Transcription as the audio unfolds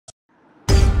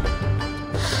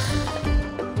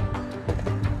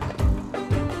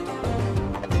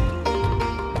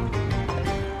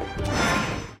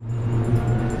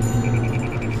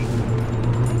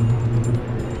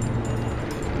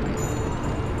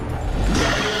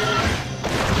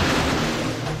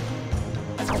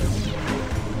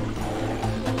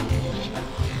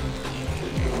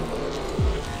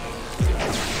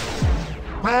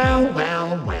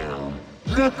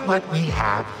what we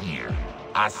have here.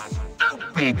 A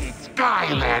stupid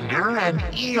Skylander and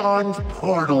Eon's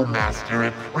Portal Master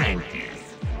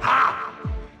apprentice. Ha!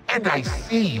 And I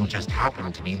see you just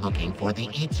happened to be looking for the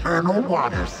eternal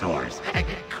water source.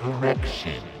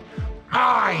 Correction.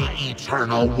 My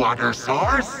eternal water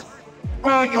source?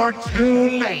 Well, you're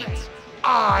too late.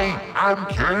 I am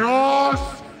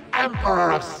Kaos,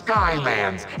 Emperor of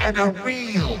Skylands, and a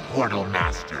real Portal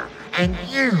Master. And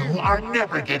you are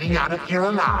never getting out of here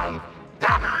alive.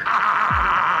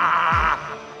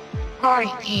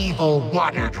 My evil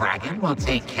water dragon will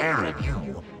take care of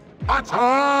you.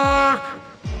 Attack!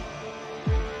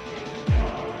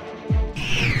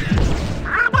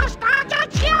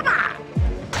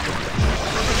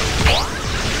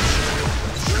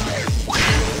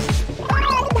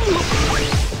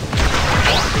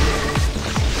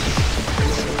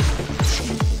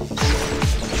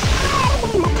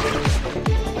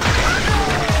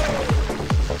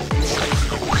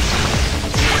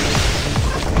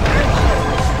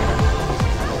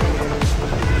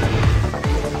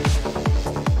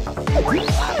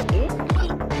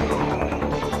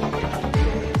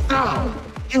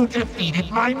 You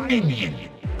defeated my minion.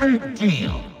 Big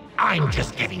deal. I'm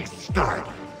just getting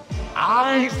started.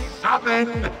 I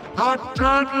summoned the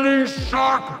deadly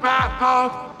shark bath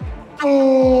of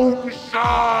Doom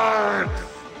Sharks!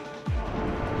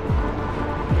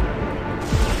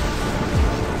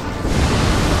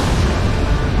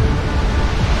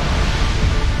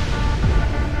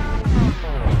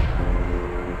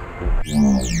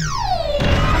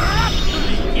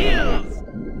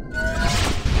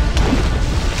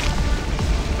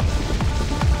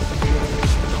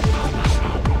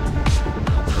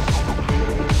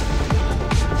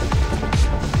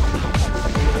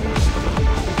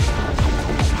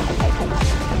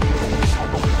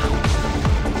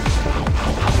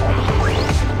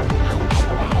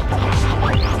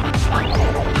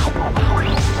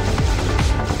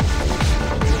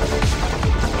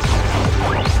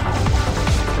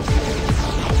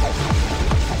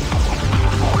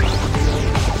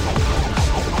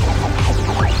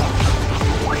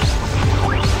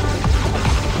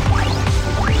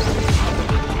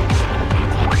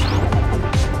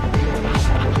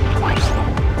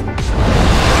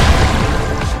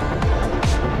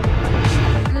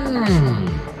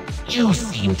 You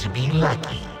seem to be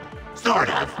lucky. Sort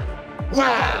of.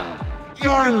 Well,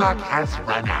 your luck has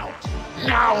run out.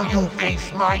 Now you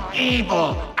face my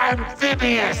evil,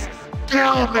 amphibious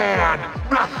Gillman!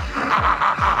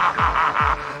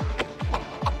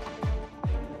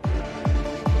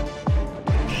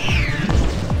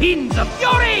 Winds of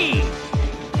Fury!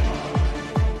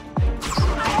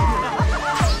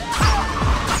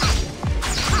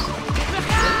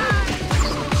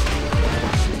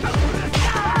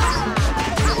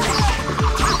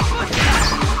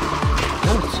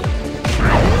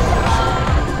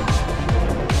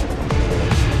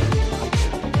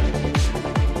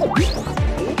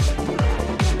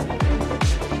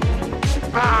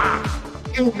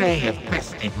 You may have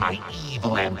bested my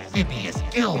evil amphibious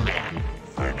Gillman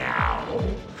for now,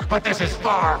 but this is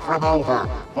far from over.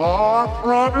 Far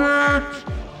from it!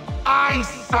 I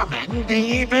summoned the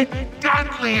even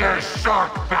deadlier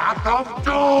shark bath of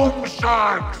Doom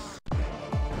Sharks!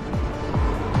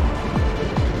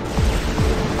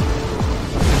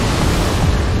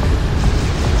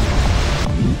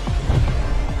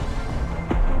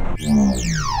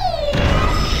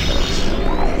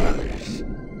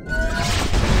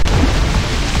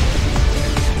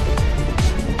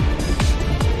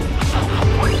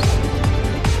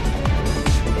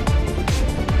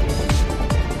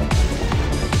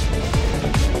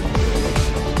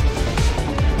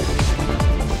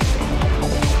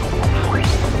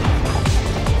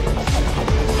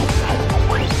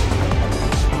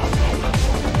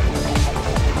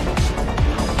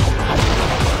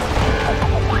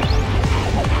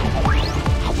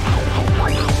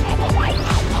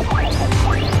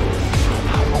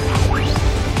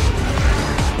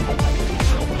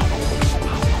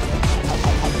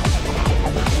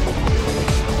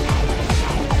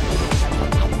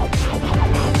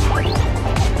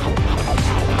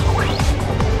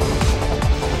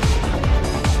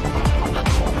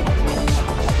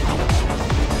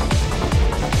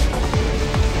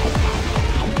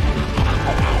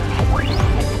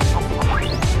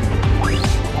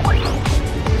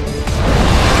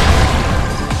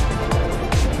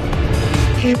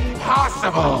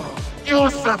 Impossible! You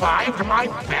survived my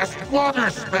best water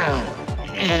spell!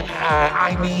 And,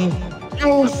 I mean,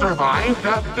 you survived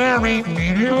a very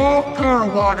mediocre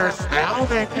water spell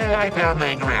that I found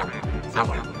laying around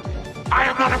somewhere. I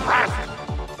am not impressed!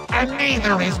 and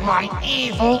neither is my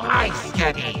evil ice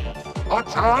yeti.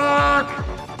 Attack!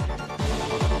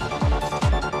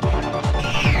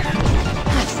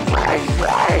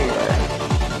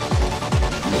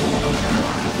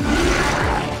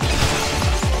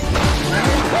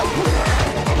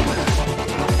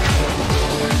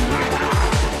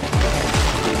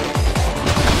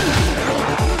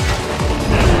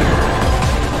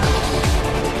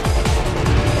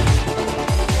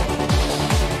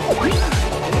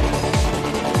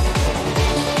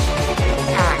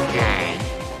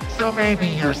 So maybe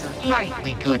you're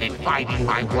slightly good at fighting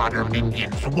my water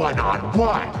minions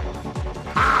one-on-one.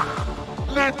 Ha!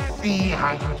 Let's see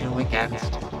how you do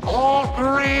against all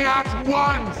three at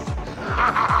once!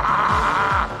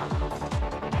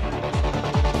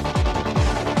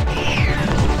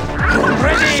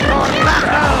 Ready for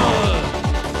battle!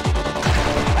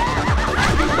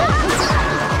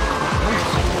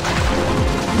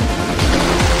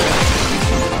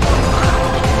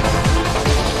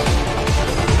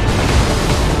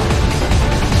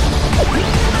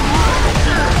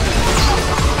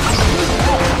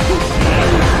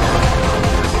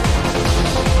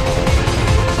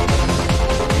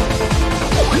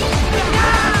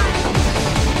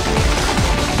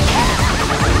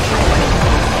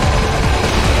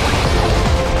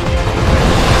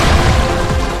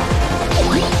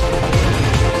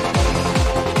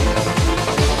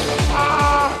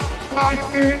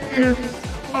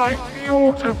 My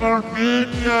beautiful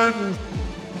minions!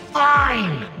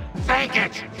 Fine! Take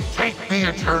it! Take the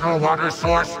eternal water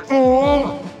source,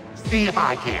 fool! See if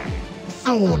I can.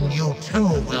 Soon you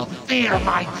too will fear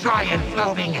my giant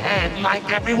floating head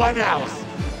like everyone else.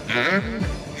 Then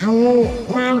you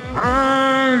will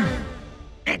pay!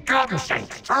 It gun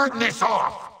shakes! Turn this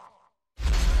off!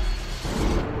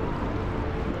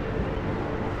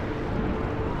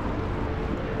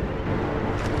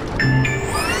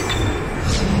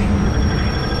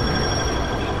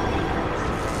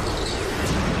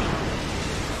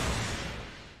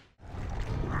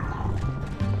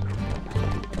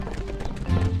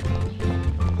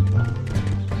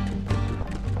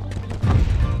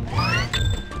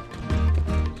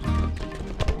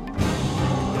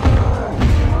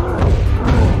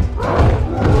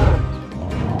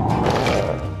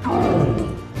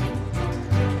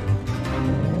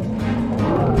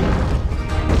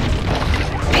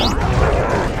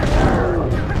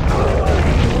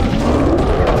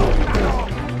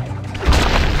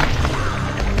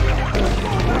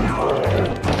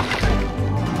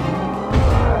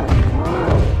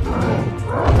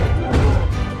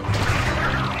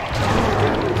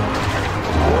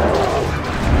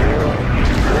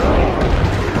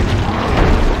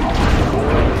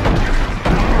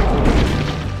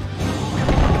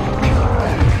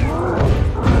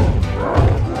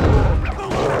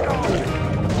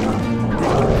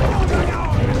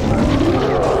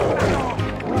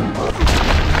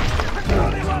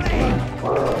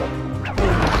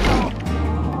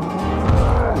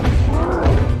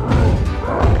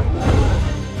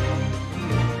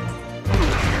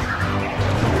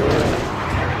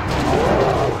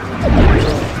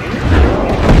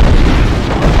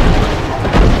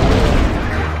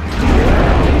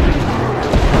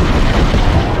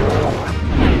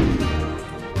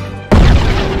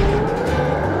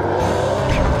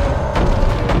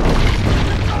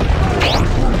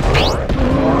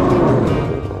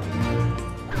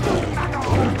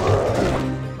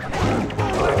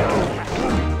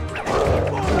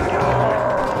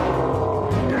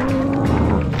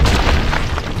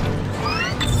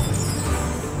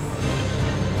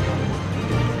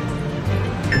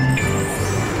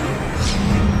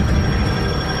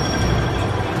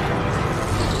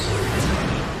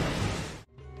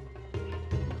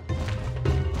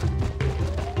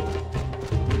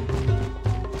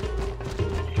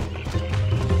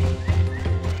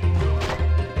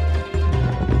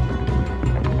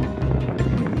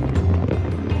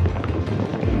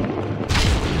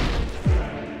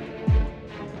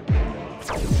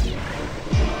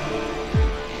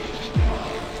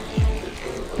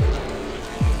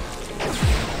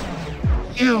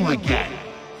 You again,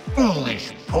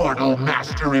 foolish Portal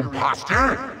Master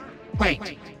Imposter?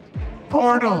 Wait,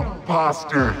 Portal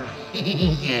Imposter.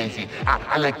 Yes,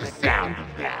 I like the sound of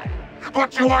that.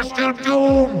 But you are still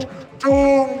doomed!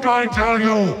 Doomed, I tell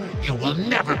you! You will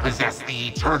never possess the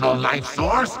eternal life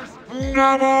source!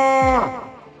 Never!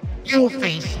 You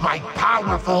face my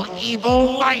powerful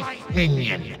evil life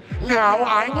minion. Now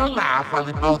I will laugh while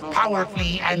it both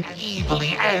powerfully and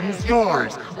evilly ends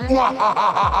yours.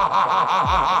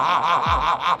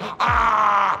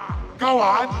 Go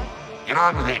on. Get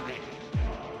on with it.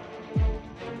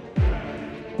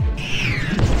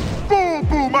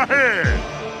 ahead!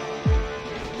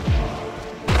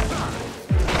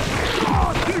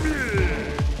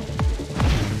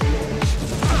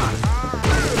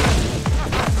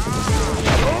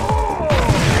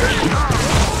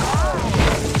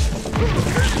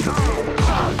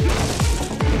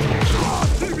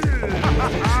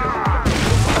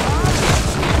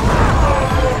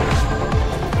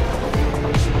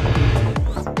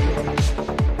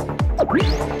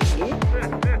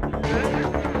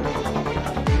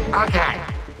 Okay,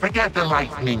 forget the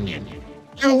life minion.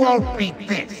 You won't beat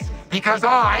this, because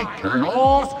I,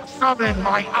 Kaos, summon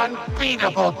my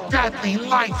unbeatable deadly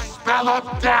life spell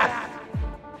of death!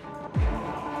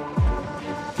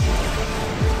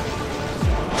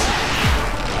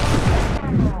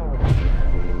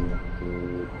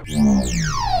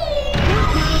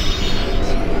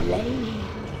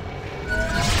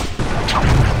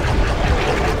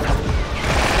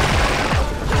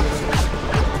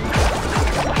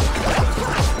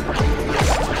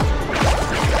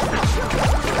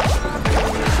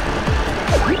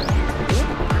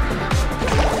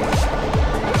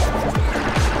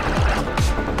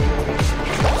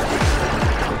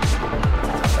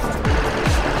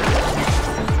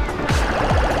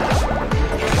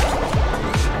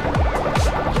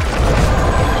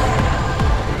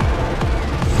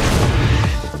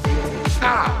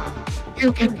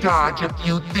 You can dodge a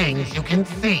few things you can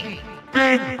see.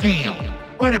 Big deal.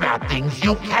 What about things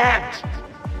you can't?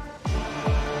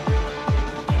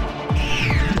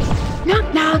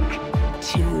 Knock, knock.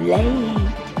 Too late.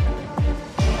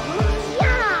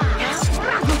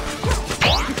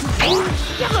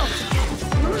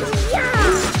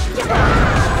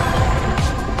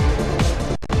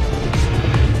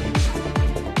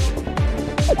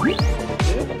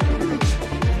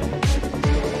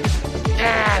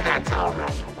 Yeah, that's all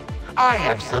right. I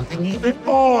have something even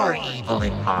more evil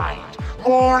in mind.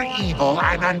 More evil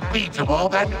and unbeatable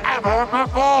than ever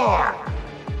before.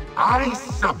 I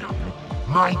summon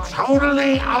my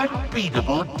totally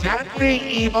unbeatable deadly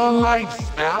evil life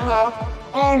spell of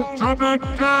ultimate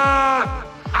death!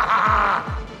 Ha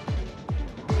ha!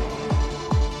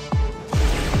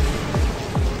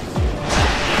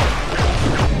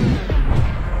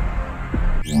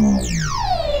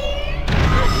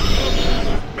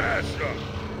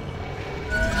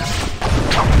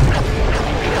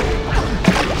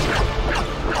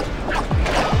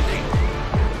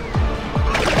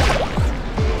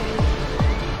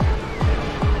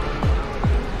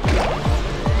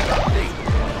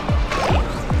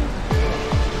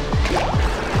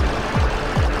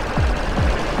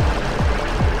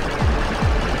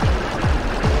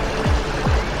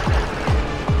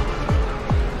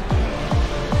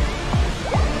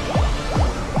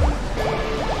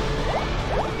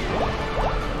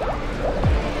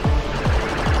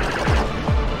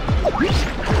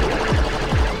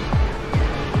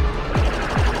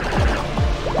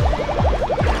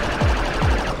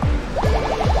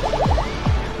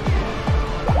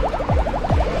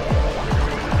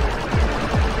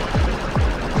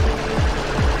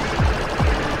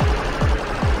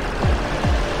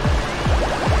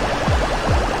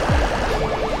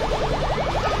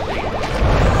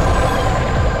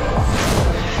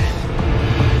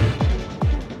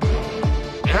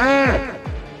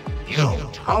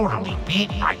 Totally beat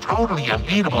my totally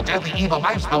unbeatable deadly evil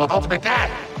life spell of ultimate death.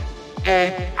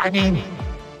 I mean,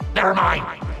 never mind.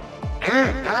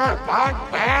 What?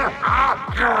 Where?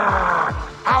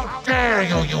 How dare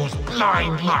you use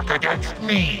blind luck against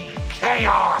me,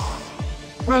 Kaos?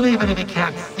 Well, even if you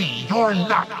can't see, your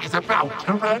luck is about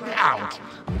to run out.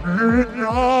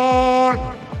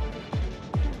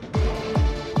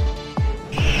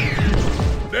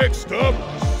 Next up,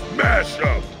 Smash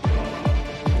Up!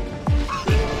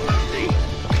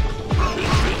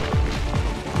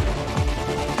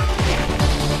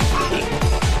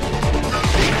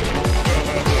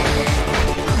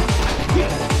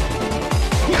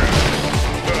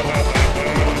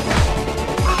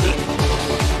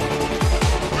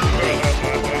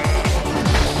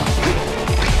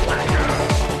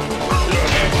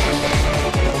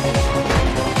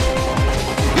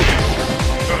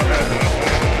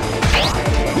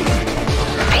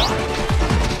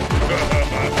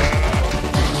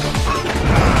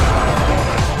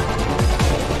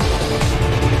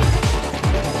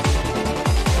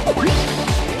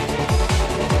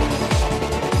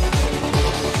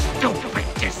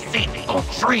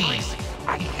 Trees!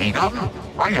 I hate them!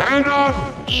 I hate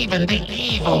them! Even the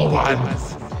evil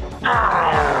ones!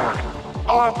 Arrgh.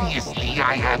 Obviously,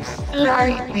 I have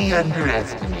slightly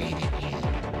underestimated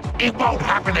you. It won't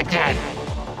happen again!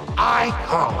 I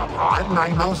call upon my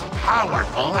most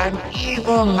powerful and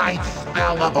evil night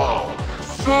spell of all.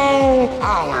 So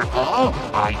powerful,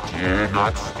 I dare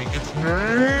not speak its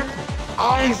name.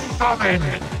 I summon.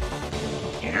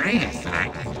 Here he is,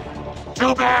 thanks.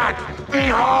 Too bad!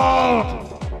 Behold!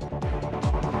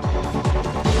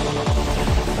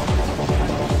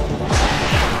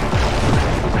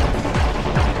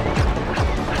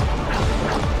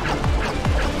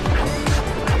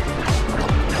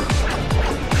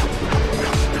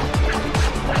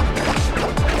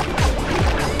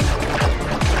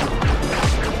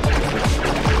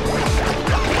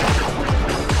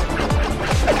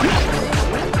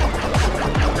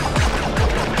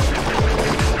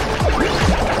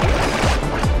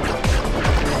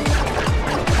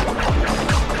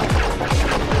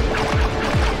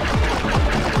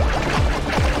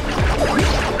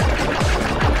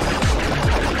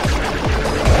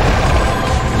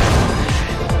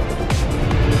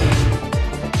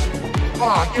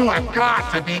 You have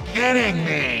got to be kidding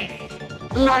me!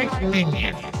 Like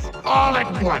minions, all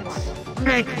at once,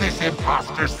 make this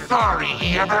imposter sorry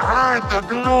he ever heard the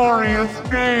glorious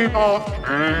name of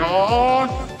Kaos!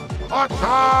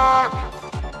 Attack!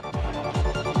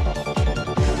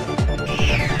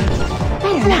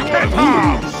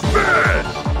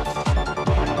 Smash!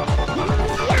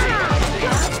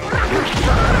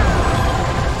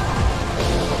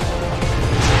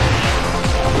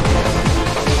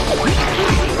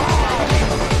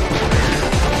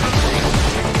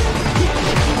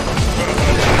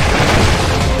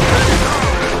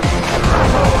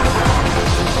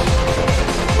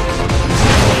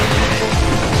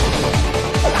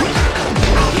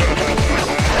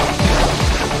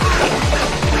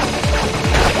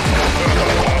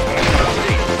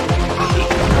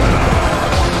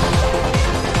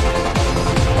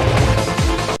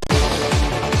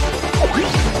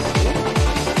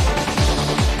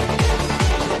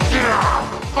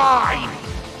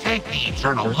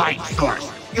 Eternal life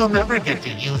source. You'll never get to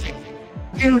use it.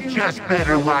 You just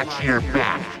better watch your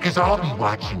back, because I'll be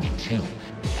watching you too.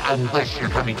 Unless you're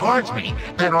coming towards me,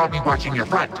 then I'll be watching your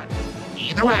front.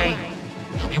 Either way,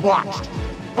 you'll be watched.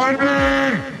 By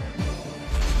me!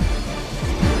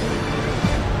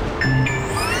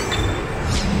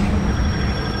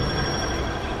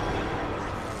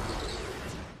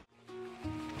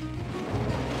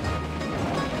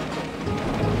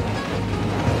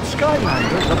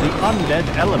 Skylanders of the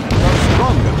undead element are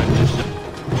stronger than just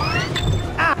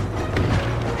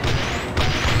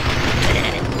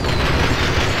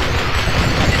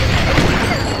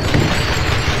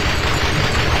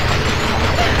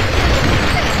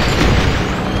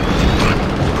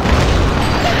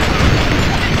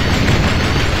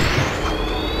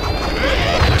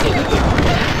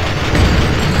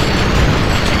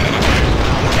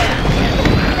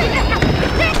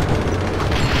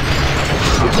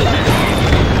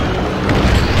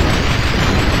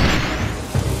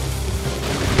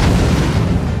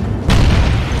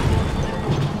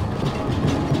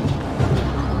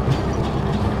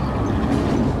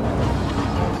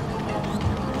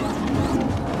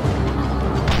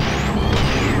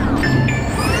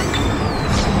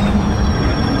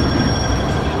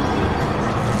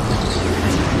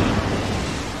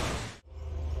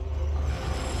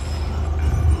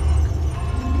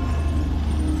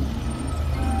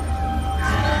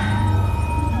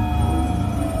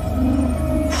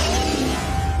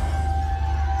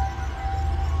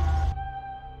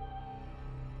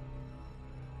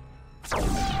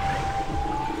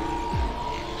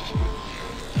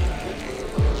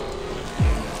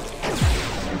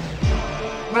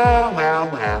Well.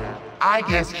 I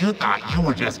guess you thought you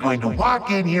were just going to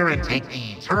walk in here and take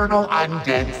the eternal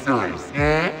undead source,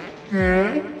 eh?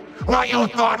 Well, you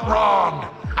thought wrong!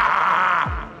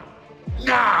 Ah!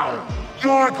 Now,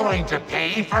 you're going to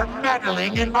pay for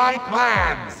meddling in my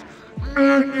plans!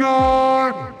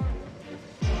 Minion!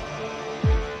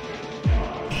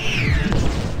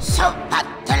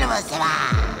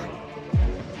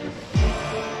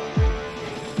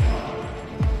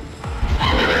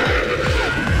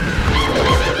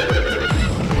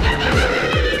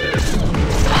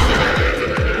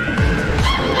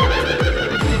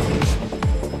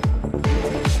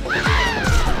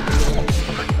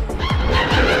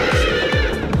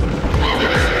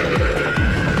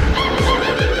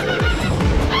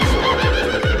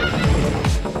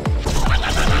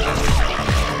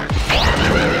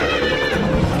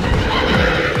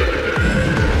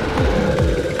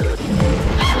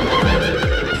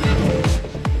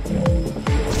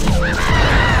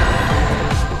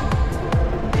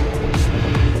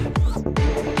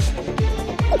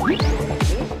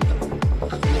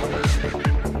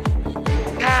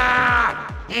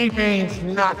 It means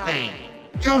nothing.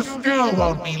 You still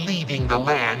won't be leaving the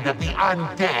land of the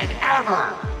undead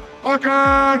ever.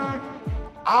 Again!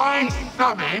 I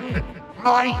summon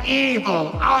my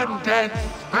evil undead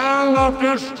spell of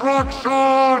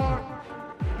destruction!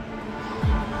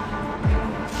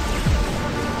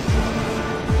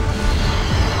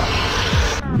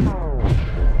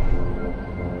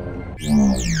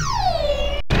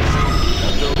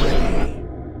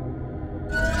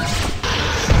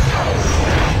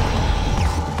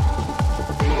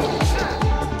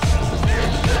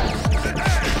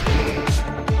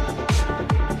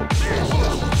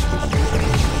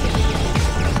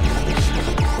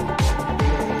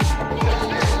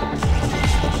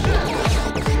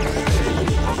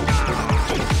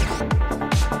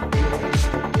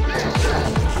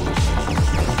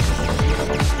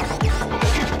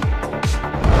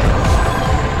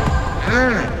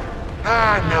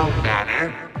 No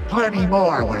matter. Plenty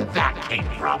more where that came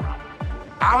from.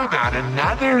 How about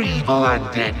another evil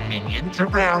undead minion to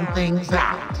round things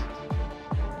out?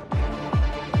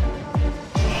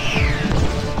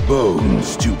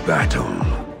 Bones to battle.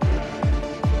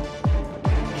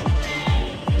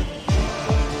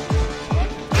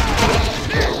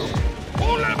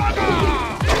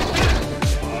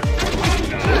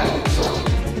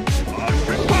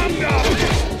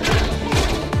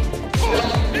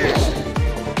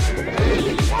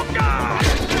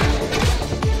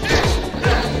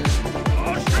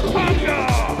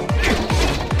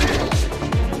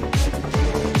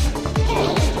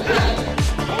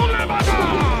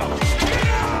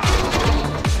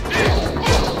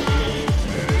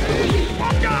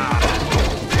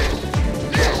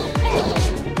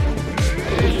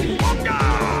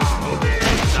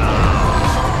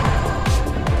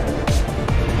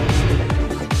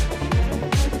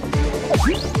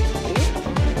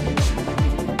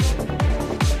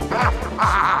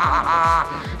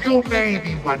 You may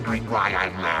be wondering why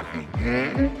I'm laughing,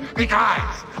 eh?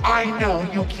 Because I know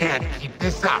you can't keep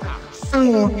this up.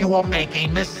 Soon you will make a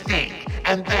mistake,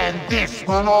 and then this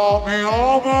will all be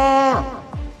over!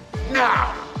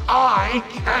 Now, I,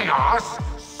 Kaos,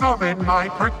 summon my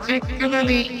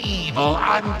particularly evil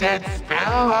undead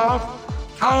spell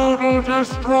of total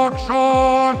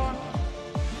destruction!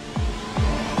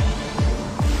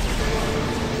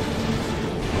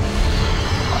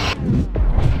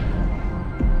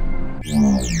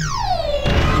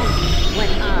 When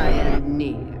I am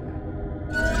near.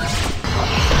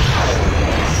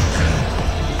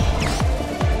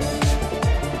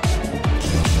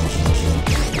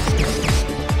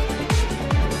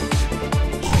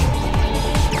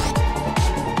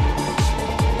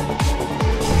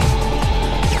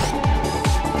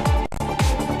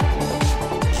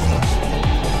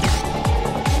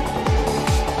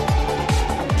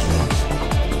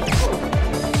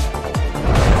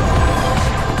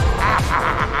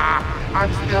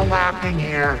 I'm still laughing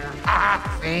here.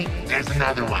 Ah, see? There's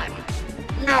another one.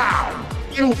 Now,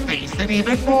 you face an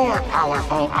even more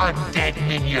powerful undead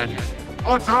minion.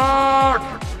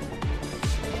 Attack!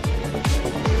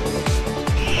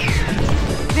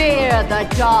 Fear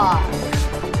the dark.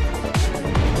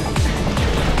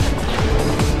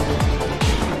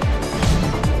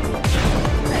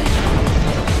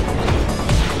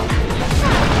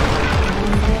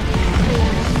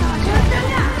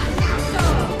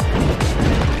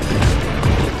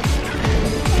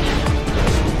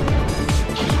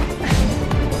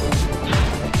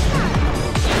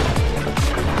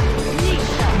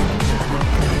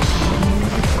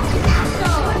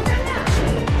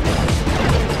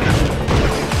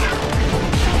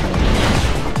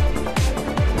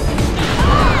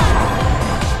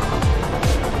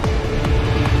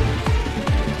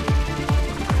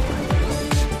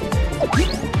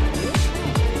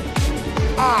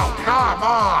 Oh, come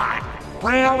on!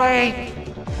 Really?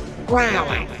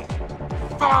 Really?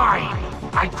 Fine!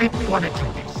 I didn't want to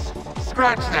do this.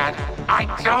 Scratch that. I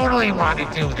totally want to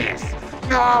do this.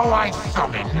 Now I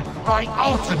summon my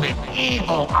ultimate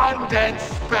evil undead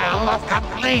spell of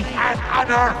complete and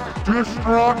utter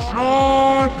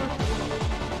destruction!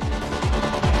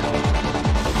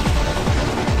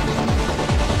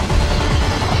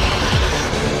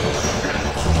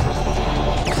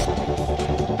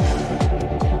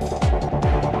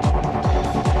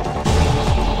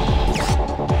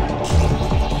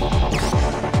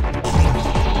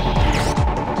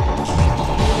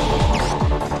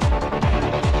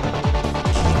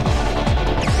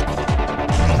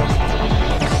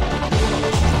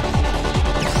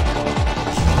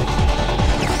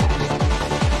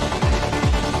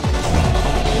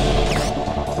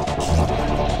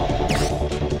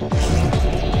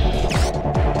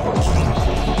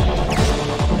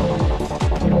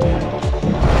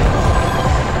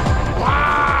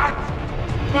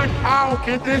 How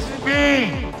can this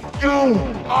be? You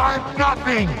are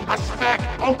nothing! A speck,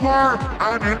 a worm,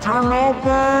 an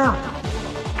interloper!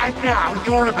 And now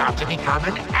you're about to become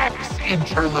an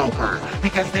ex-interloper,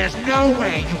 because there's no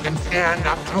way you can stand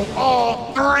up to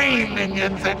all 3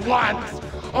 minions at once!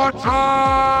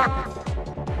 Attack!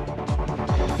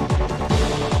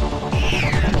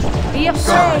 Be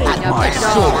afraid of My the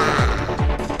soul. dark.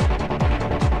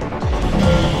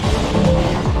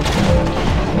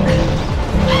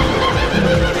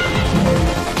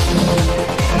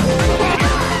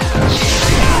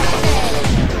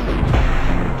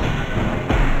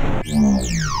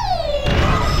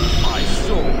 My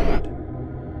sword.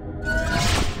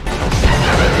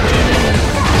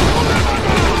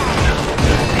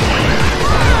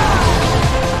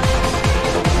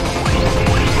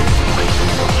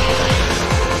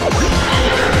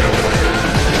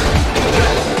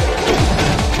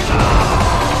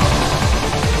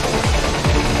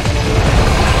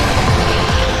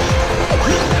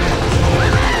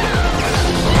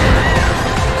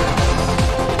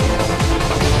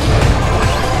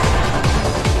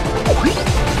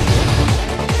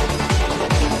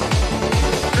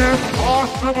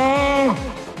 Impossible!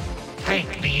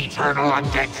 Take the eternal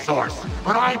undead source,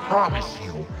 but I promise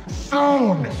you,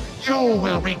 soon you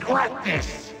will regret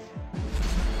this!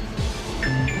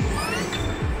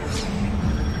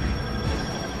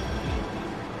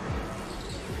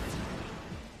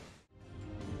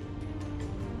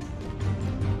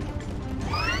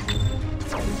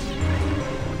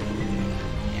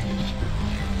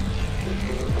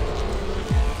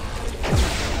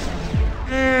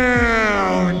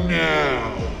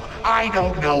 I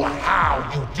don't know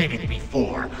how you did it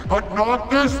before, but not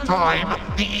this time.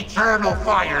 The eternal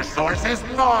fire source is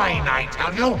mine, I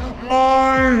tell you.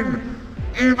 Mine!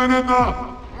 Even in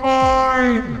the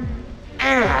mine!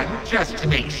 And just to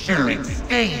make sure it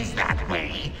stays that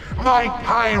way, my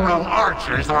pyro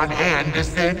archers on hand to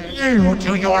send you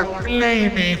to your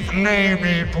flamey,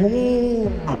 flamey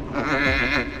boom.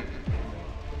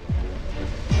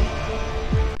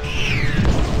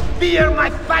 Fear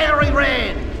my fiery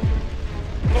rain!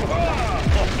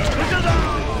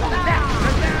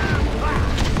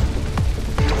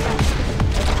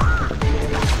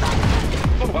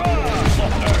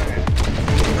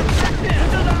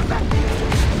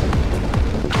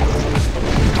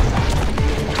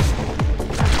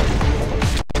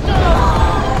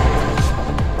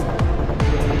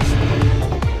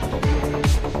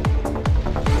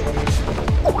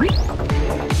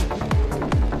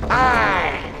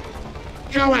 Hey!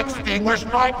 You extinguished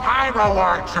my pyro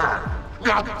archer!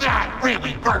 Now that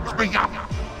really burns me up!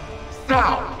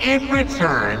 So, in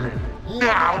return,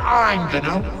 now I'm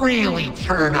gonna really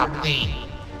turn up the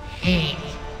heat.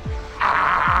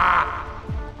 Ah!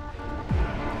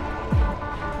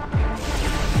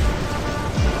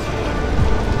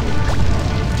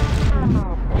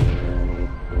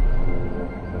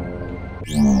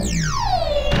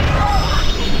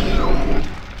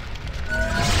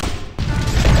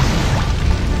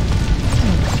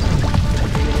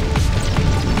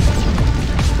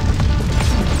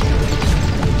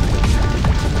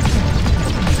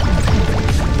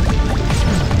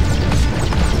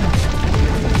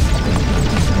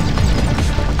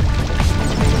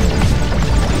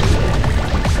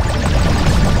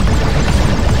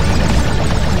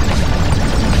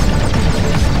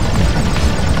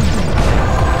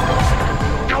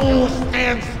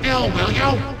 Stand still, will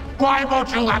you? Why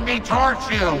won't you let me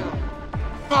torch you?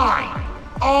 Fine.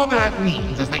 All that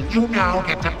means is that you now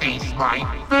get to face my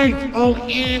faithful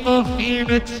evil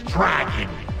phoenix dragon.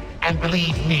 And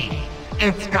believe me,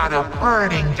 it's got a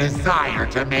burning desire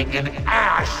to make an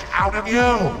ash out of you.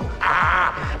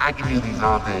 Ah, I can do these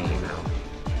all day, you know.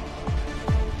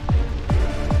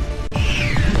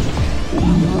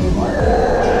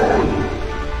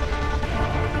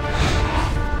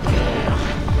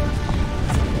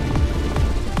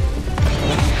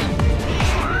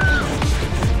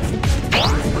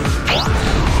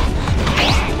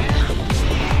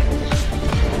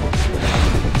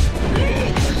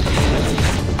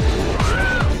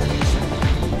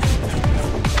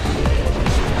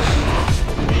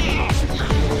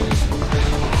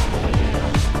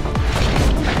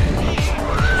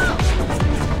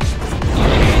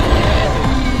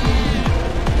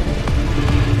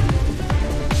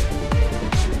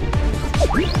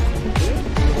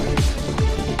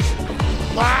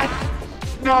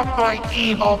 Not my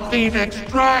evil phoenix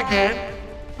dragon!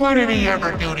 What did he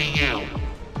ever do to you?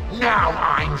 Now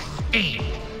I'm steamed,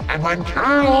 and when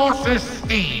Kaos is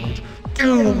steamed,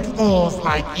 doomed fools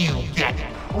like you get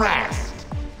pressed.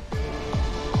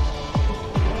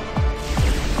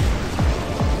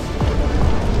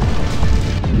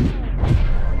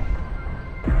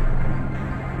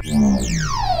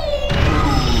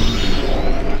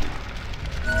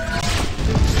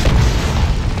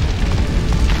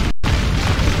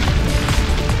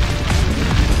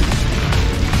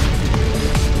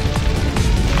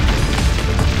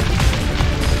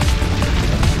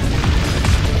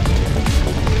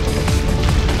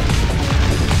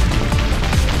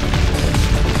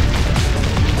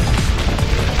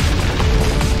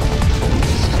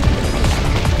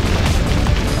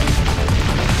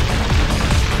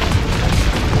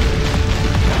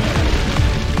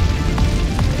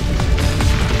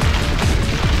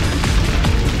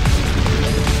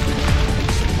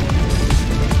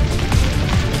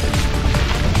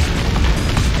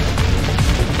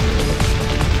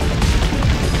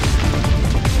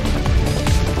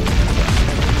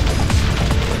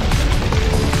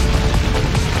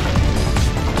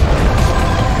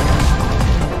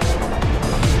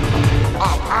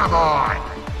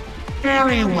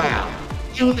 Very well.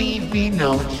 You leave me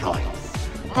no choice.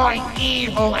 My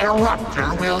evil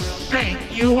eruptor will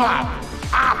shake you up.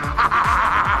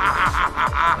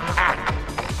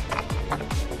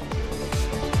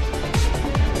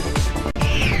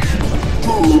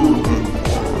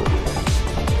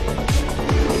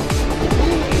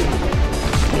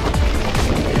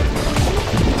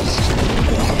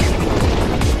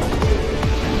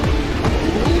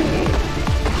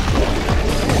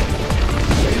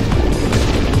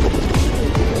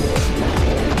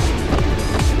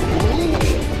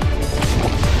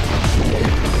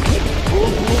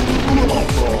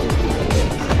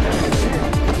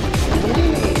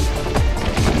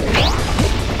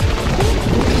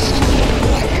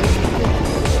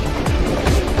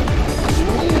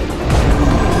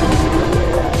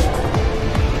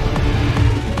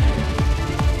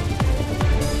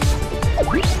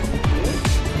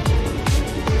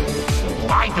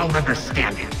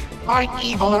 Understand it. My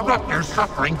evil eruptor's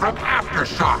suffering from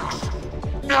aftershocks.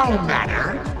 No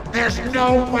matter. There's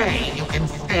no way you can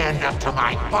stand up to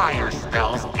my fire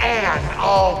spells and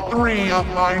all three of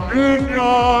my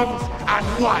minions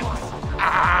at once.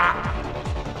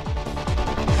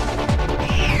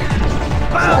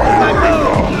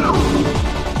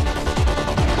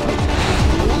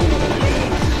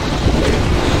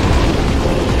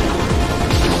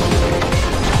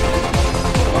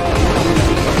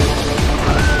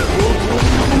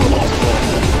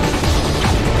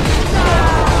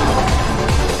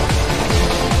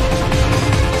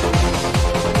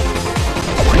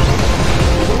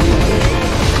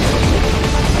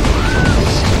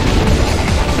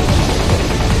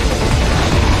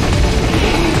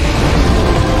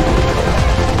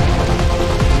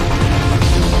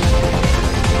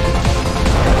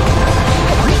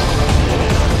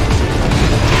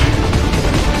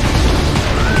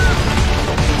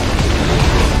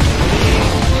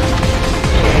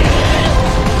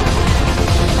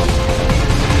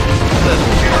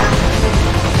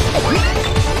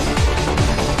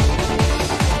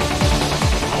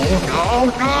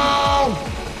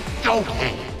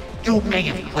 Okay, you may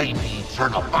have claimed the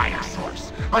eternal fire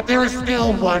source, but there is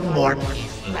still one more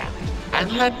piece left.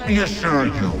 And let me assure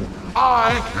you,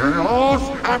 I, Kaos,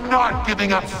 am not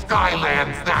giving up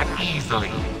Skylands that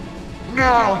easily.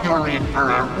 Now you're in for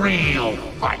a real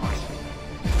fight.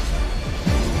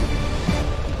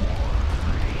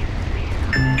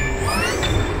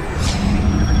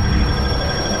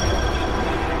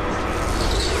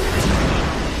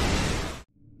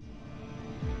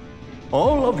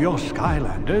 All of your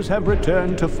Skylanders have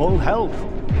returned to full health.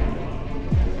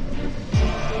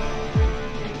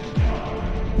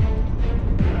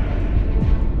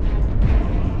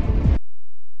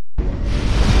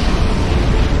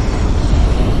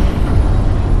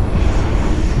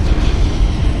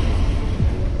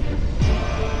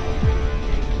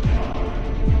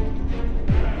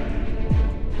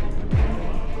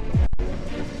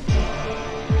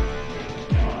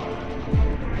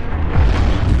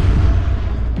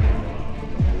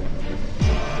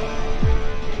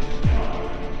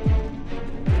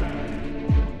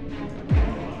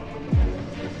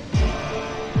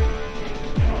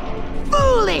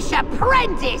 Foolish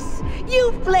apprentice!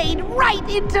 You've played right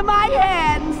into my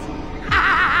hands!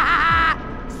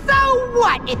 So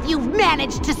what if you've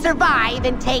managed to survive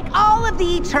and take all of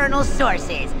the eternal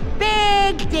sources?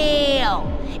 Big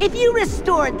deal! If you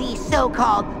restored the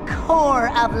so-called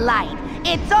core of light,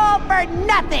 it's all for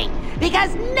nothing!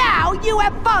 Because now you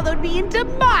have followed me into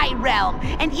my realm,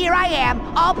 and here I am,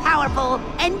 all-powerful,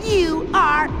 and you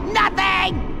are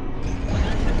nothing!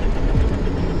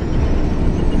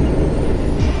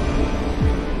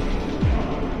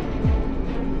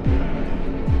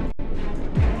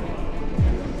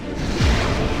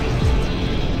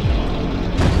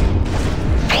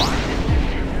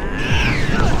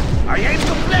 I aim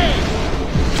to play!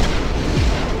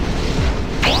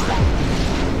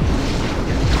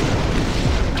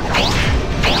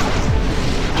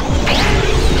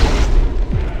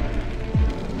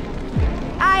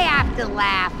 I have to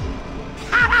laugh.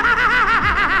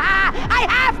 I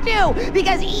have to!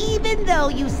 Because even though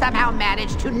you somehow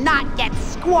managed to not get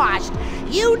squashed,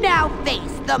 you now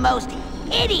face the most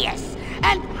hideous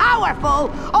and powerful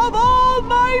of all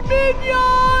my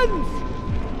minions!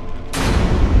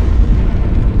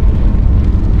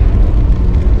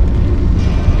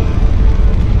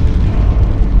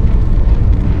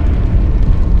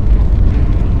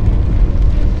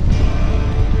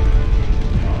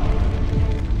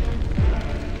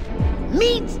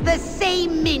 Meet the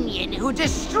same minion who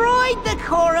destroyed the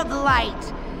core of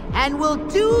light, and will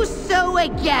do so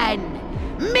again.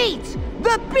 Meet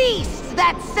the beast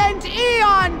that sent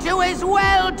Eon to his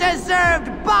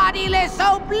well-deserved bodiless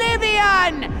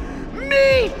oblivion!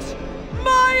 Meet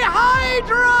my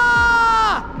Hydra!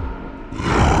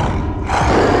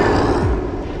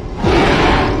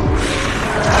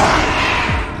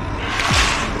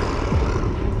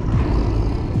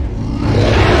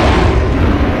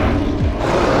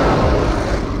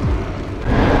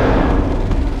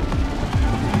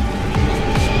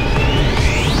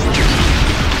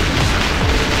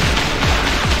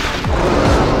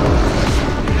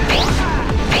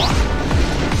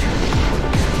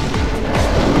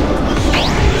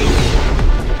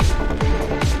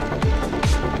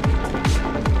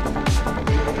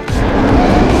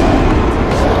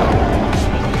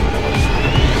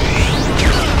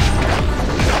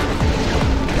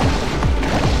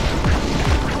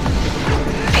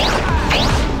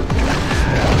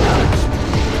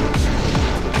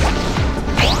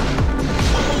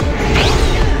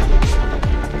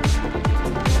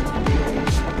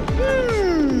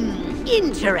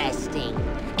 Interesting.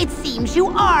 It seems you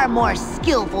are more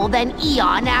skillful than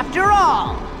Eon after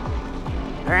all.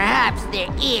 Perhaps there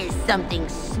is something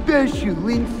special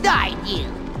inside you.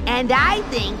 And I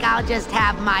think I'll just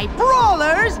have my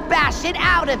brawlers bash it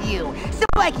out of you, so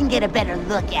I can get a better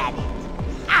look at it.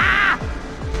 Ah!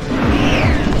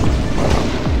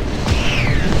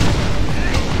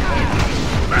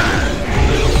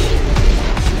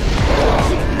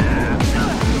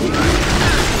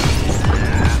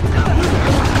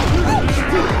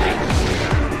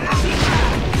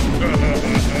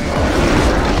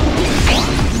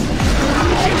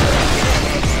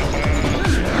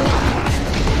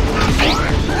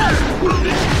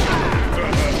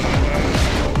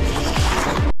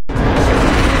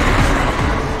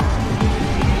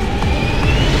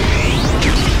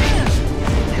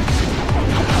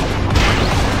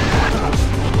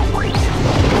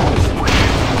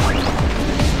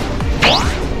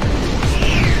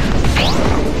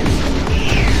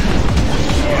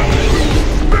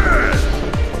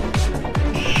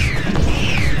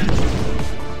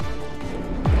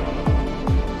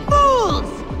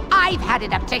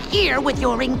 To here with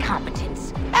your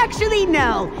incompetence. Actually,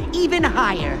 no, even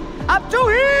higher. Up to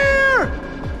here!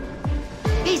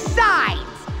 Besides,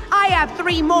 I have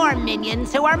 3 more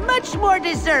minions who are much more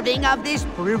deserving of this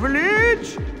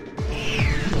privilege.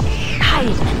 Hide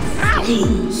and flee.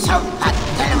 Level up.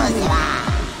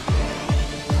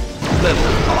 Level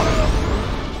up.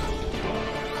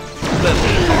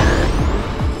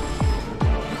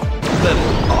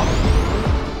 Level up.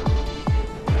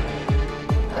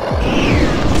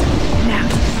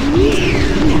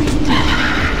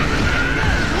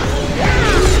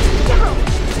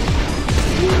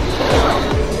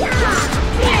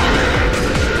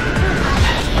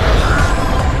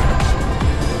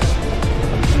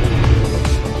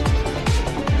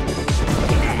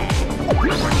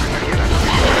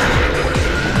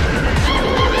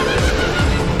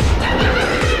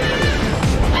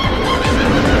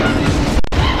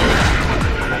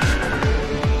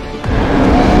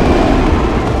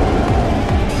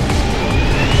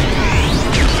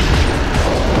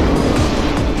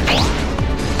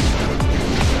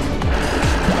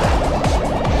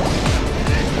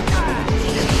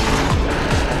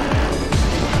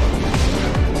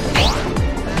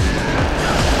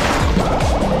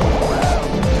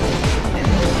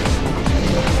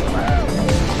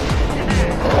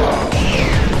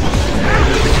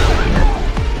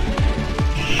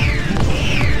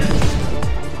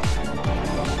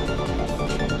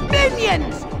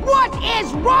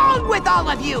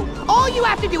 All you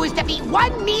have to do is defeat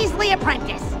one measly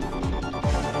apprentice.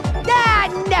 Ah,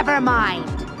 never mind.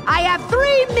 I have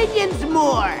 3 minions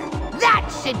more. That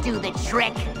should do the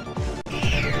trick.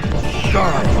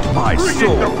 Guard my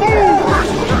soul.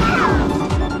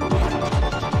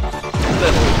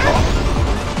 Level up.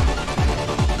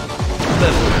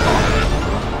 Level up.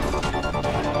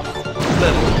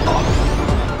 Level up.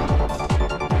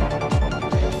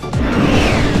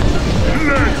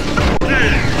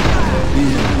 In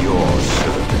your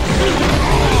service.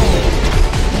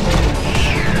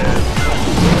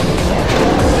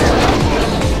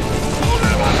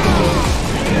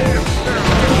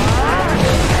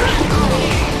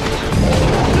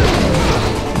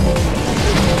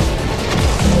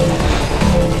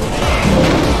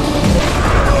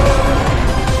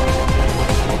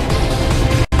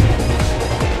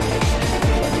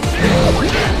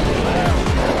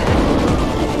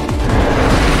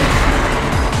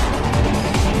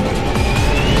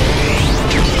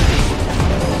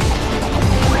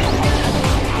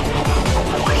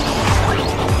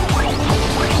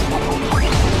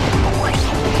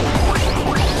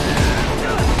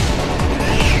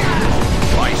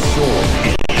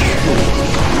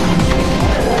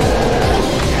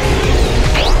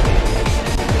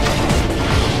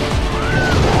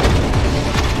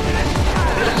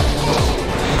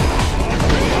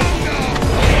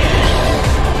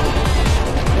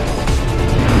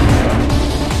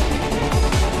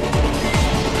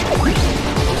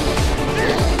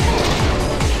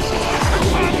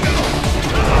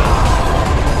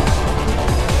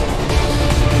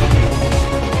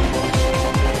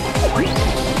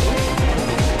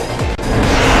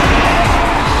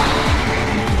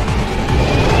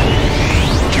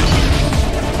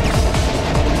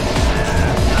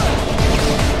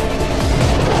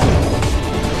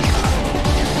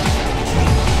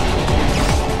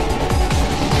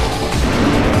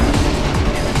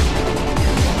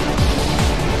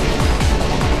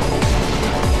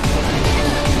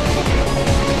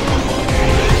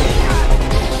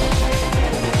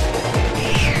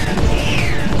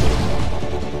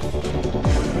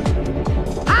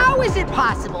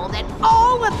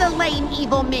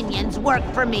 powerful minions work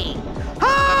for me.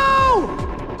 Oh!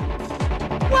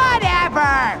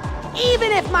 Whatever!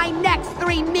 Even if my next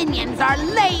 3 minions are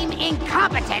lame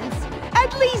incompetents,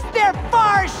 at least they're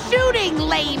far-shooting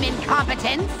lame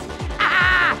incompetents!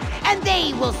 Ah! And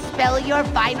they will spell your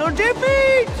final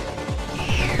defeat!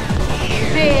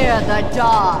 Fear the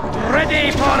dark.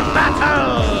 Ready for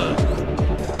battle!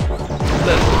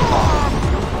 Level up.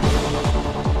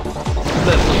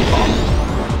 Level up.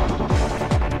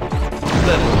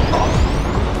 Level up.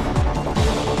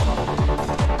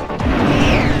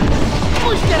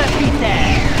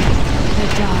 The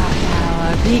dark hour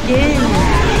begins.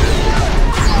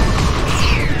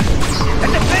 Let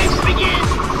the flames begin!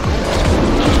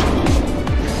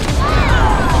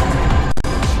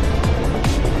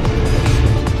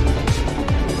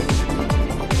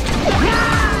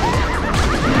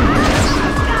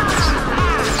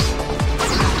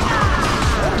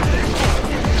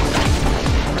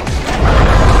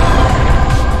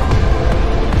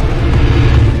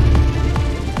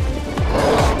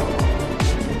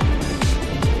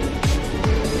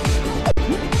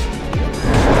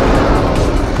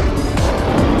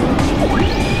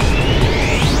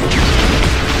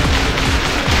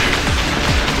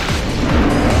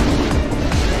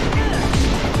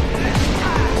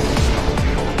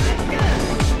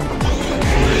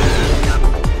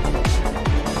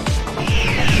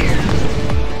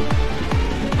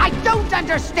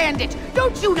 Understand it!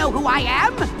 Don't you know who I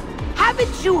am?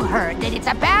 Haven't you heard that it's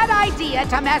a bad idea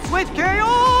to mess with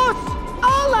Kaos?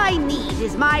 All I need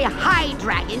is my High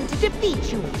Dragon to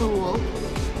defeat you, fool.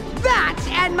 That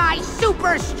and my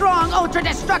super strong,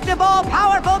 ultra-destructive,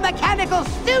 all-powerful mechanical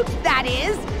suit, that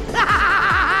is!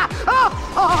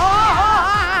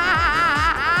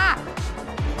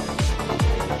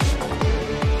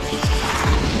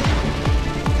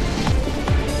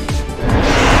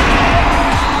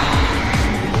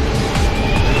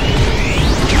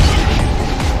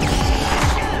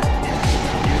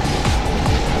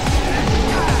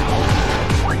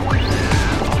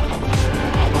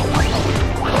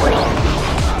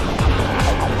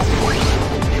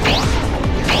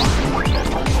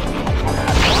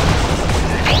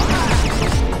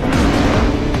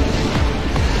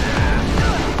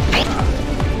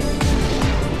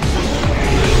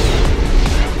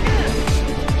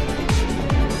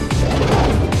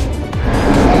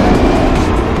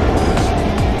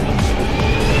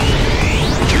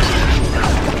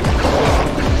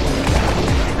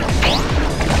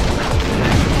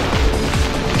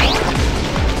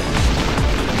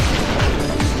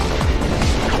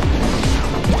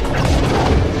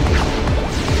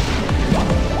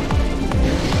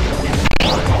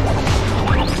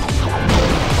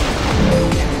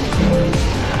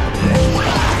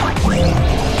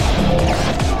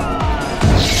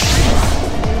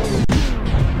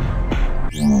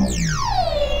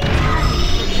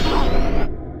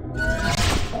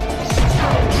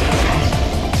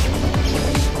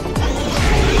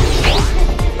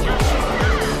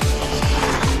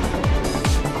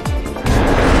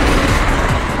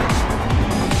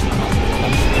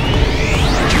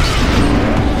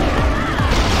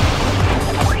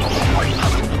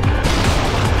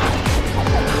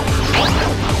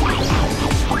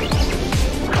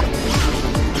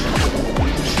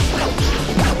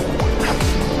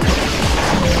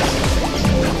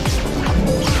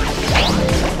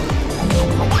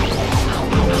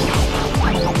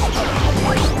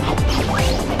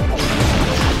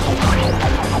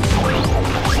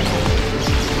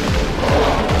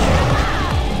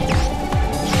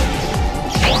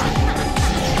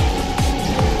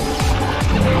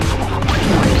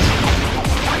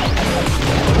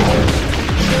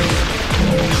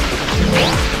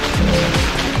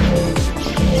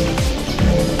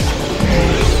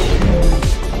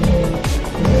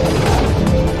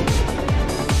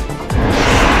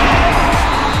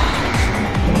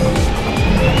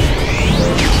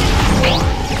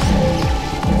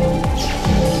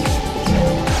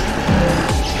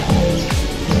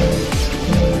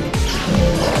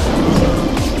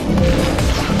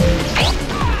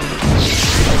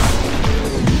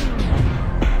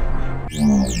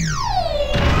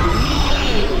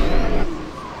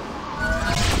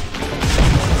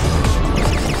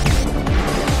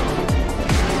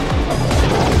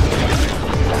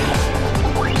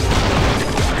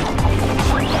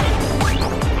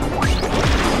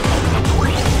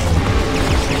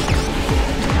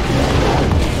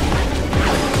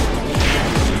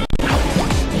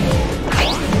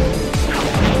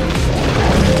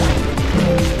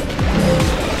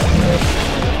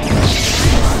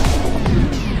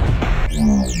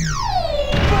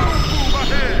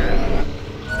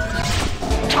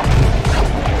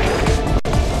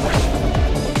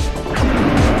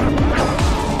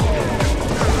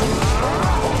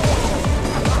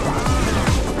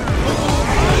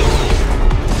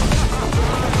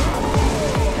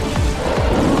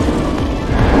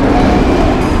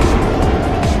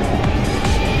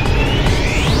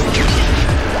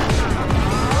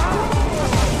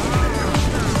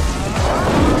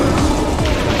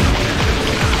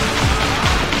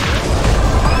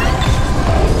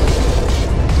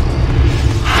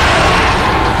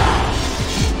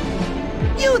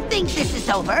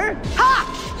 over. Ha!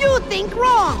 You think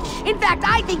wrong. In fact,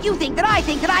 I think you think that I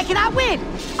cannot win.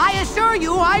 I assure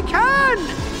you I can.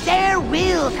 There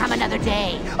will come another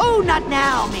day. Oh, not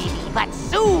now, maybe, but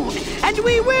soon. And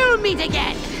we will meet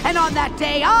again. And on that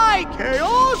day, I,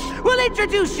 Kaos, will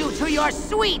introduce you to your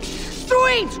sweet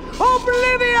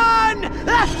oblivion!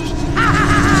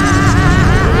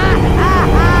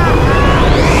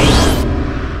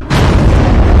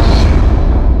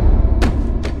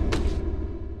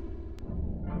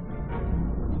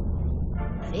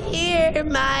 Fear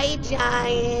my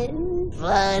giant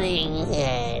floating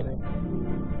head.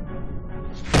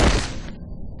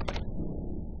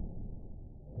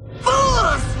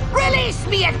 Fools! Release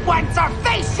me at once or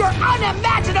face your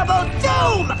unimaginable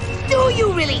doom! Do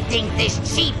you really think this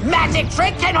cheap magic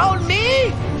trick can hold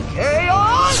me?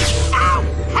 Kaos! Ow!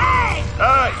 Hey!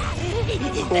 Hey!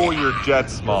 Cool your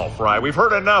jets, small fry. We've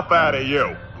heard enough out of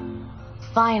you.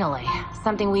 Finally,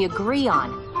 something we agree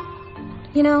on.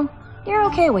 You know, you're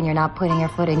okay when you're not putting your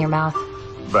foot in your mouth.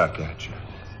 Back at you.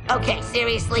 Okay,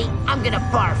 seriously, I'm gonna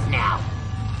barf now.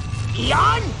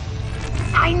 Eon?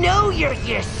 I know you're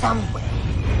here somewhere.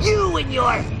 You and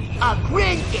your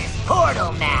apprentice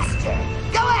portal master.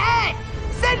 Go ahead!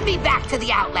 Send me back to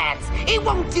the Outlands. It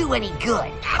won't do any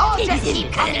good. I'll just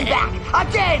keep coming back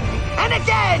again and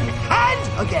again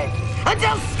and again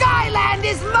until Skyland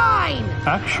is mine!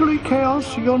 Actually,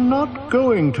 Chaos, you're not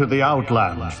going to the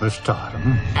Outlands this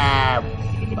time.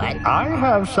 What? I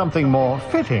have something more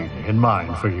fitting in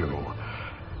mind for you.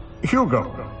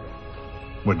 Hugo,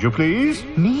 would you please?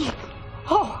 Me?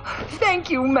 Oh,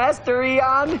 thank you, Master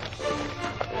Eon.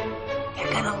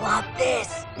 You're gonna love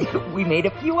this. We made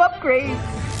a few upgrades.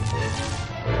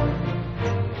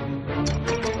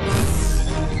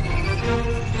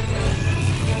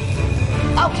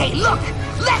 Okay, look!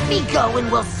 Let me go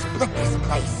and we'll split this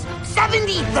place.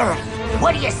 70-30.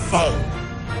 What do you say?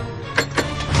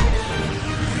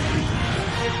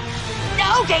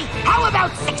 Okay, how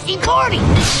about 60-40?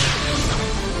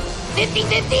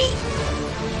 50-50?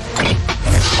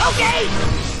 Okay!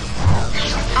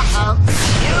 Uh-oh.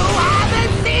 You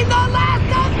haven't seen the last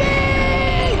of me!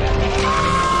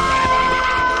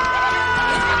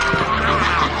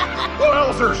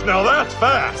 Wowzers, now that's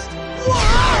fast!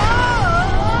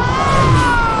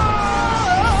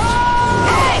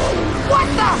 Hey! What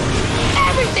the?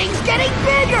 Everything's getting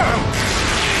bigger!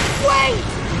 Wait!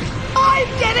 I'm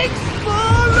getting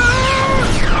smaller!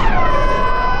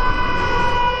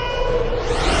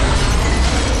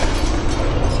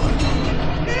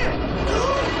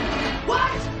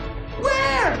 What?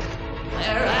 Where?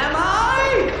 Where am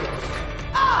I?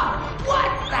 Ah!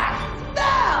 What the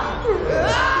hell?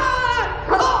 Ah! A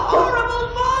horrible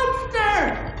monster!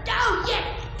 Oh, yeah!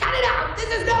 Cut it out! This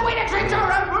is no way to treat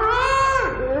your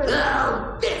emperor!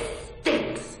 Oh, this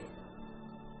stinks!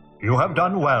 You have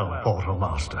done well, Portal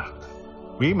Master.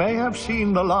 We may have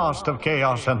seen the last of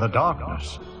Chaos and the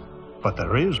Darkness, but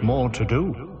there is more to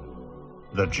do.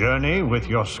 The journey with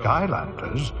your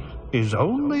Skylanders is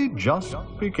only just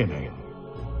beginning.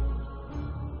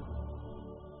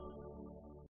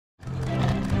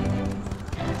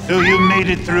 So you made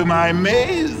it through my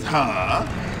maze, huh?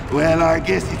 Well, I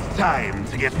guess it's time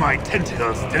to get my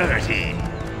tentacles dirty.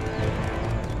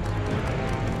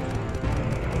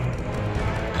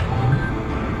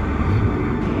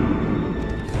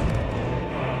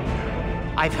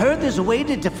 I've heard there's a way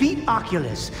to defeat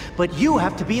Occulous, but you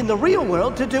have to be in the real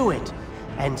world to do it.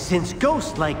 And since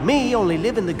ghosts like me only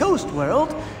live in the ghost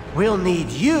world, we'll need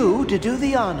you to do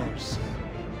the honors.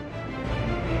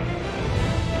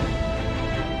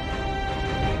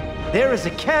 There is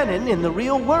a cannon in the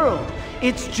real world.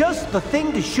 It's just the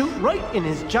thing to shoot right in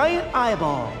his giant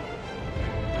eyeball.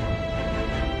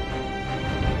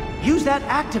 Use that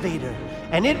activator,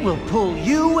 and it will pull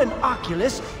you and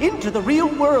Occulous into the real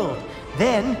world.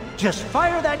 Then, just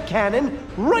fire that cannon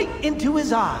right into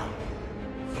his eye.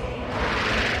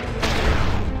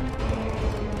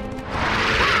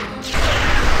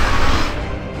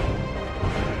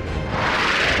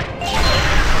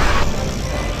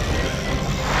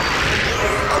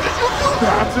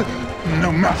 That,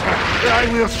 no matter, I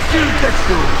will still get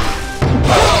you.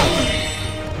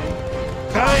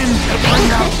 Time to bring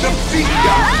out the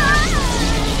beacon!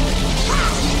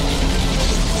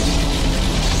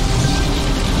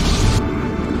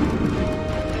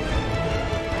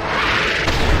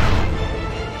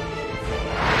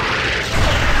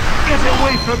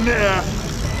 Away from there!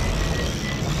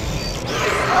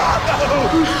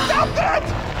 Oh, no! Stop that!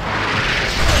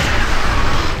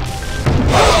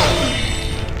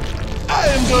 I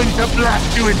am going to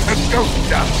blast you into ghost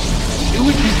dust!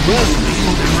 Which is more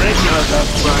useful than regular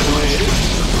dust, by the way.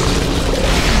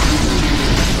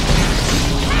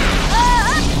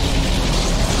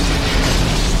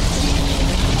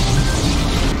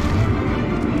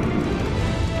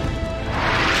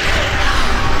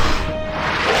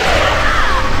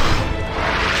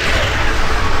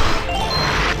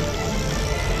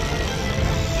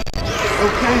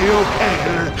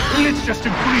 just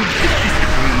agree to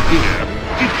disagree here.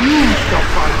 If you stop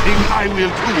fighting, I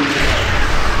will too.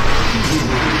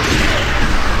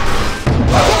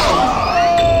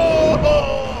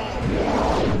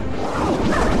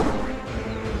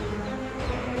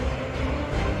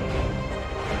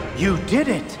 You did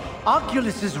it!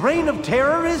 Oculus's reign of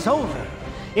terror is over.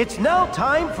 It's now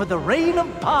time for the reign of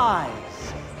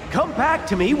pies. Come back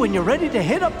to me when you're ready to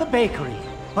hit up the bakery.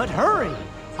 But hurry,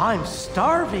 I'm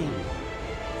starving.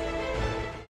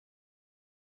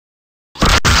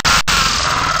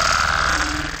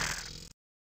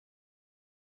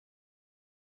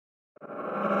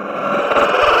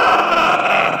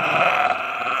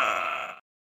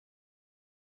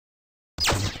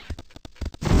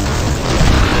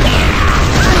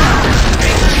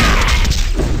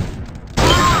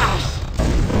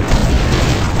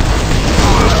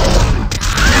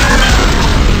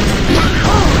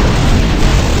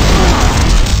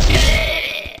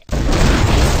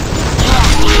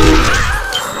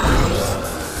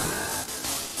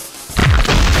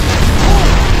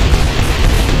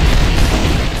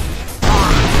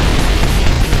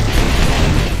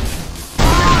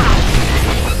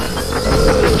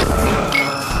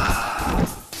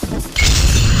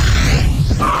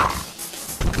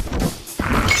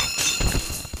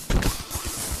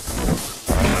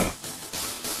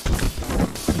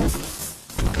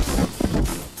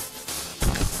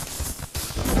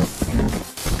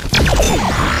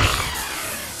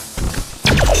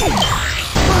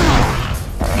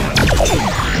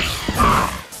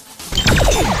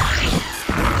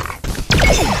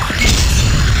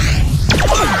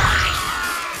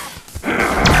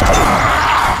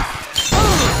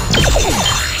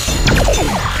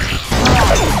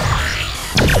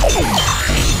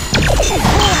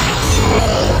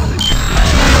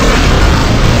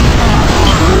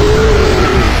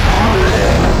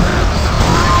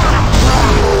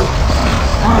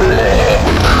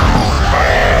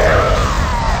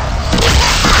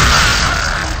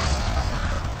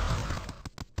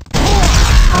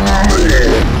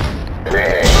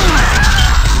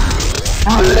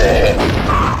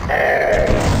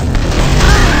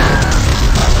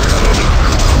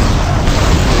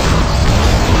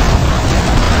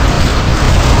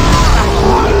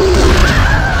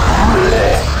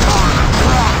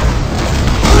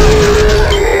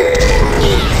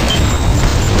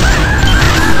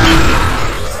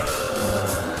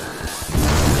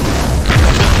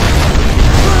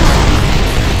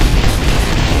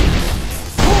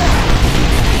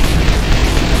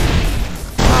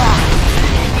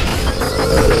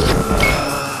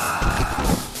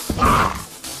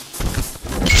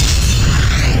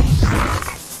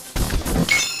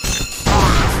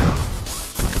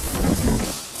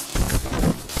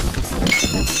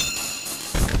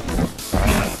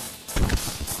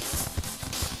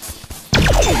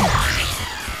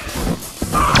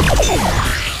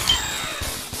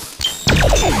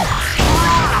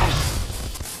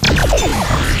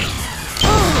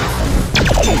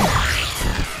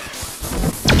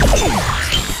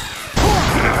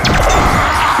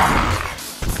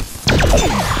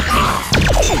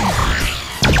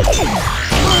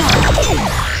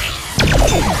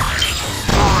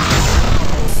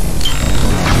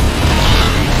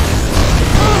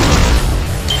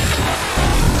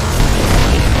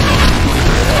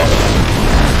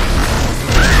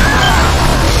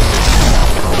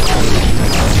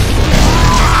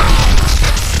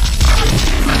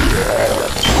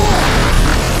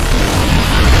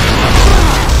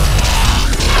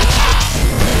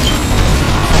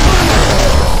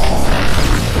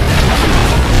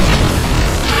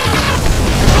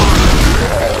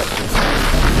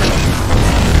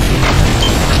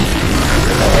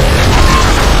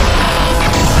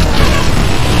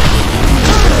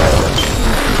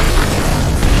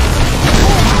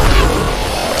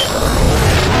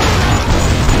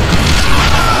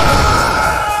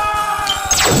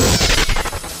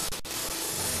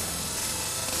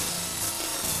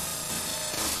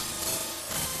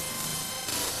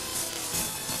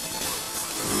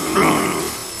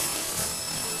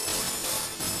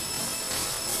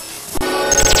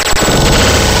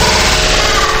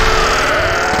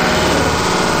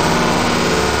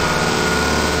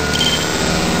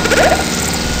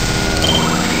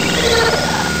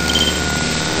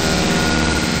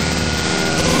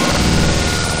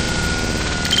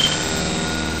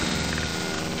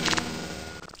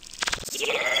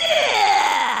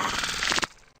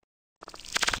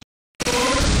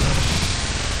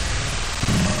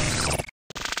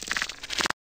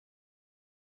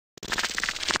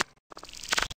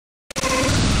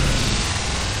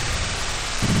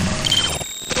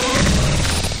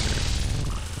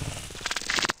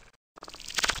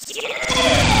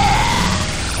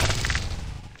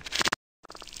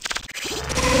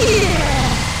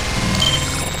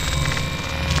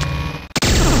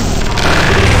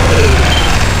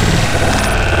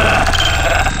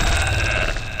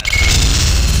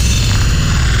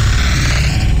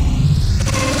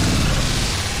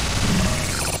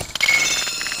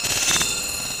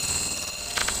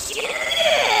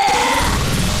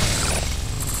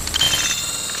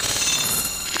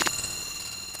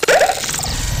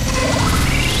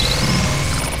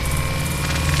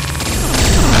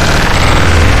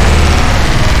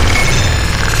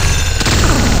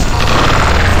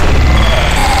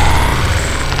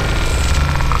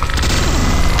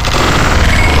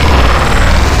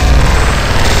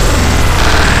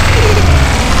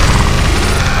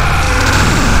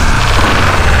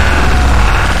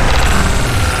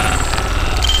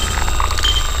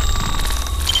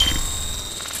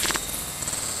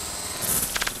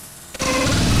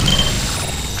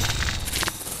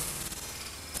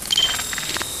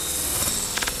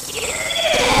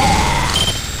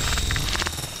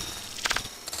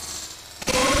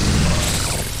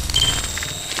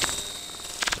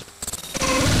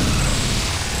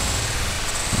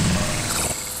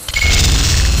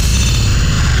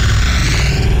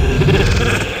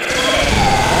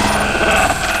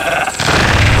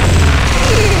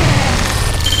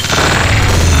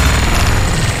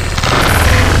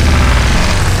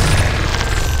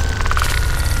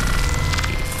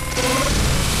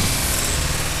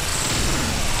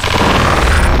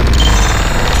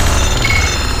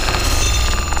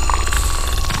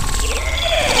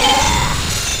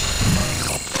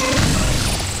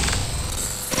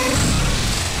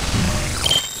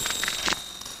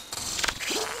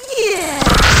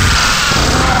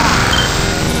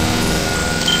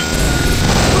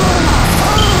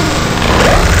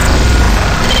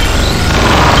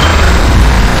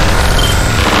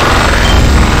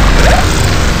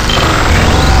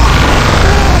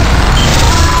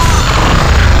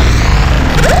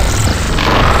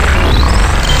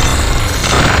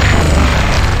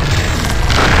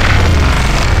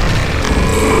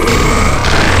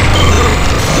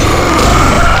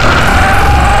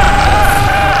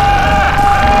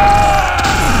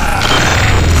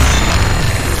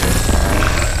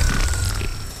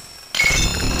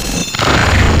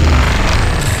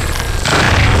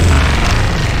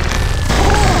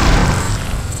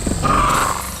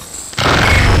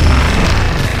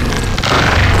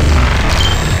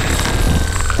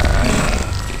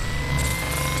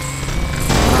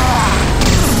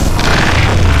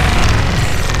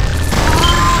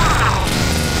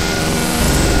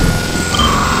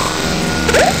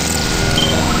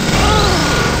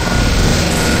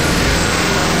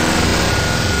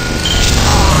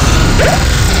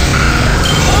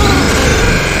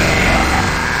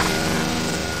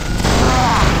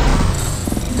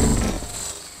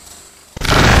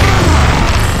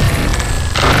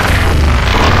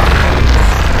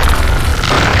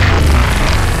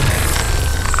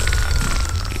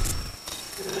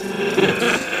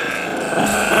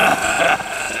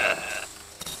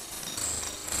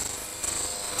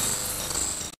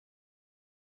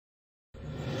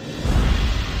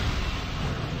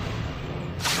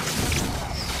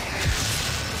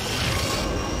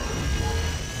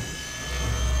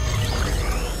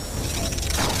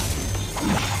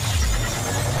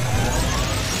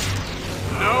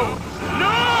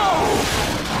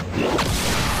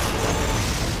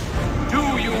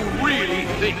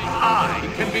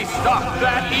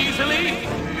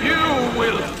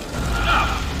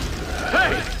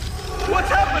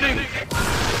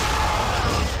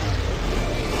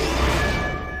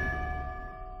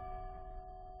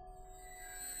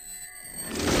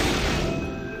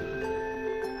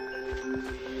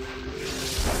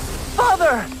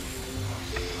 Master!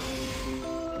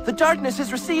 The darkness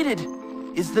has receded.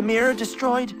 Is the mirror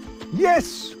destroyed?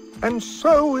 Yes, and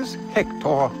so is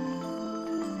Hektore.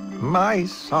 My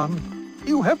son,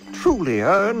 you have truly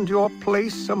earned your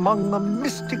place among the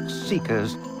Mystic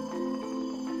Seekers.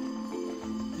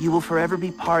 You will forever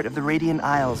be part of the Radiant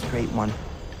Isles, Great One.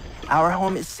 Our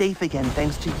home is safe again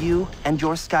thanks to you and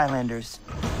your Skylanders.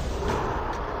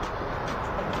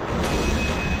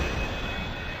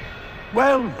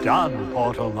 Well done,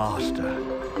 Portal Master.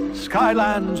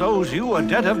 Skylands owes you a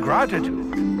debt of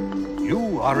gratitude.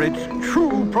 You are its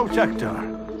true protector.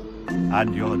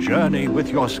 And your journey with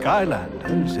your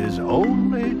Skylanders is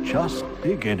only just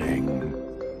beginning.